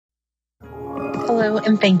Hello,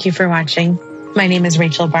 and thank you for watching. My name is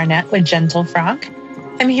Rachel Barnett with Gentle Frog.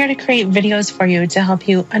 I'm here to create videos for you to help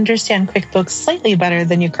you understand QuickBooks slightly better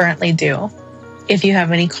than you currently do. If you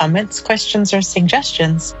have any comments, questions, or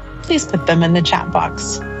suggestions, please put them in the chat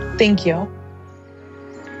box. Thank you.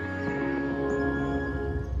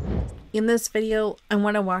 In this video, I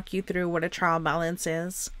want to walk you through what a trial balance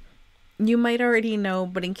is. You might already know,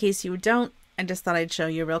 but in case you don't, I just thought I'd show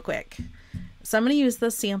you real quick. So I'm going to use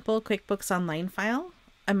the sample QuickBooks Online file.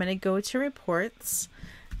 I'm going to go to Reports,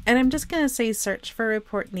 and I'm just going to say search for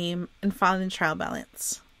report name and find the trial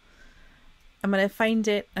balance. I'm going to find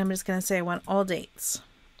it. I'm just going to say I want all dates.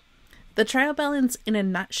 The trial balance in a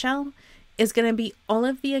nutshell is going to be all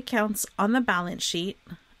of the accounts on the balance sheet,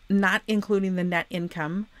 not including the net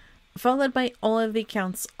income, followed by all of the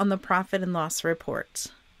accounts on the profit and loss report.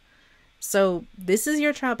 So this is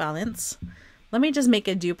your trial balance. Let me just make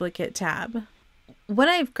a duplicate tab. What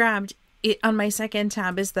I've grabbed on my second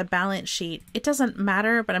tab is the balance sheet. It doesn't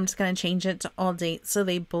matter, but I'm just going to change it to all dates so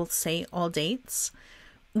they both say all dates.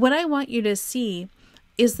 What I want you to see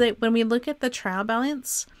is that when we look at the trial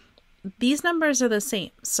balance, these numbers are the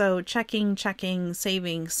same. So checking,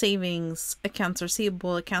 savings, accounts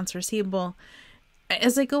receivable.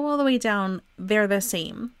 As I go all the way down, they're the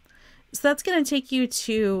same. So that's going to take you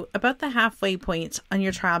to about the halfway point on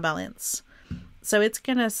your trial balance. So it's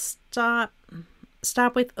going to stop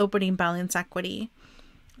with opening balance equity.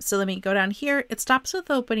 So let me go down here. It stops with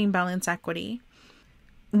opening balance equity.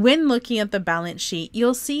 When looking at the balance sheet,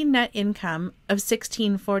 you'll see net income of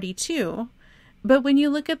 $1642. But when you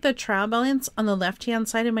look at the trial balance on the left-hand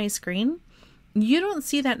side of my screen, you don't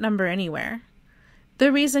see that number anywhere.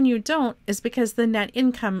 The reason you don't is because the net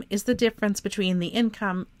income is the difference between the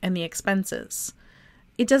income and the expenses.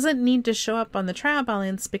 It doesn't need to show up on the trial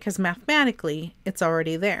balance because mathematically it's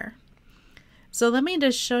already there. So let me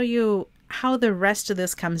just show you how the rest of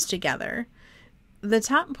this comes together. The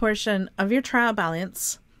top portion of your trial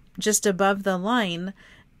balance, just above the line,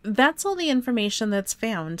 that's all the information that's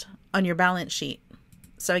found on your balance sheet.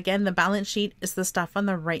 So again, the balance sheet is the stuff on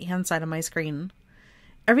the right-hand side of my screen.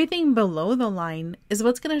 Everything below the line is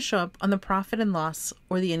what's going to show up on the profit and loss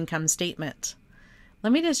or the income statement.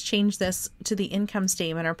 Let me just change this to the income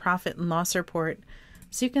statement or profit and loss report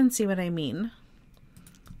so you can see what I mean.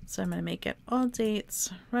 So I'm going to make it all dates,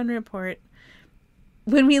 run report.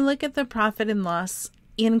 When we look at the profit and loss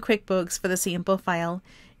in QuickBooks for the sample file,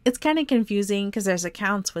 it's kind of confusing because there's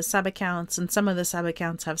accounts with sub-accounts and some of the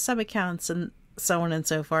sub-accounts have sub-accounts and so on and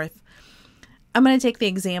so forth. I'm going to take the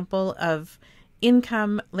example of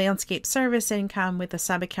income, landscape service income with a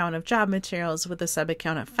sub-account of job materials with a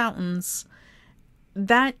sub-account of fountains.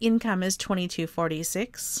 That income is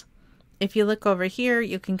 $22.46. If you look over here,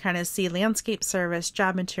 you can kind of see landscape service,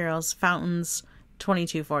 job materials, fountains,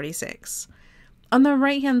 $22.46. On the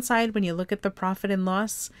right-hand side, when you look at the profit and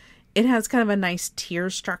loss, it has kind of a nice tier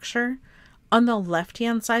structure. On the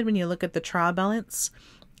left-hand side, when you look at the trial balance,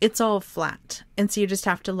 it's all flat. And so you just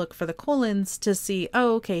have to look for the colons to see,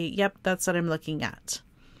 oh, okay, yep, that's what I'm looking at.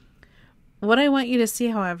 What I want you to see,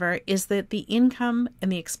 however, is that the income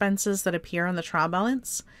and the expenses that appear on the trial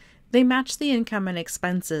balance, they match the income and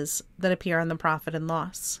expenses that appear on the profit and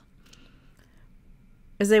loss.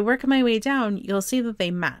 As I work my way down, you'll see that they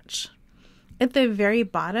match. At the very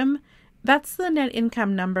bottom, that's the net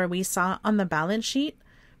income number we saw on the balance sheet.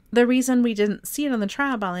 The reason we didn't see it on the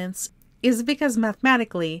trial balance is because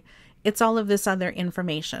mathematically, it's all of this other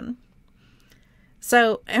information.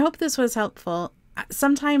 So I hope this was helpful.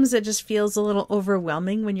 Sometimes it just feels a little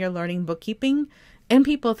overwhelming when you're learning bookkeeping and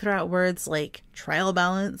people throw out words like trial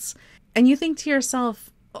balance and you think to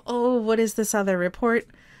yourself, oh, what is this other report?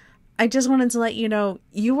 I just wanted to let you know,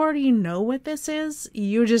 you already know what this is.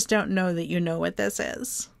 You just don't know that you know what this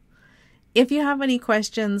is. If you have any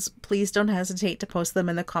questions, please don't hesitate to post them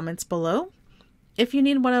in the comments below. If you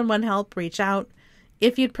need one-on-one help, reach out.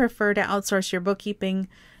 If you'd prefer to outsource your bookkeeping,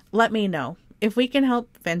 let me know. If we can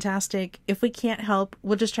help, fantastic. If we can't help,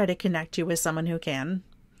 we'll just try to connect you with someone who can.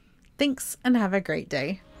 Thanks, and have a great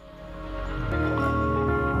day.